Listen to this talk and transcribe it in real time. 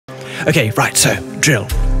Okay, right, so, drill.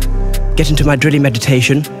 Get into my drilly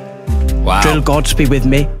meditation. Wow. Drill gods be with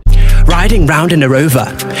me. Riding round in a rover.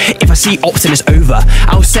 If I see ops and it's over,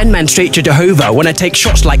 I'll send man straight to Jehovah when I take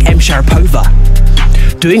shots like M.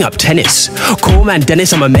 Sharapova. Doing up tennis. Call man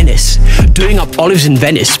Dennis, I'm a menace. Doing up olives in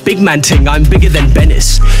Venice. Big man ting, I'm bigger than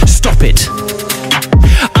Venice. Stop it.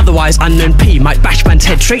 Otherwise, unknown P might bash man's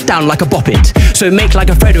head straight down like a bop it. So make like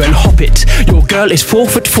a Frodo and hop it. Your girl is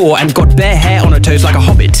 4'4" and got bare hair on her toes like a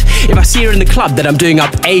hobbit. If I see her in the club, then I'm doing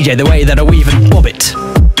up AJ the way that I weave and bob it.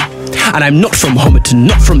 And I'm not from Homerton,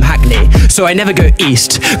 not from Hackney, so I never go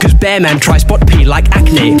east, cause bear man tries spot pea like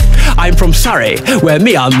acne. I'm from Surrey, where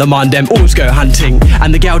me and the man dem always go hunting,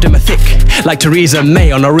 and the gal dem are thick, like Theresa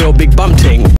May on a real big bum ting.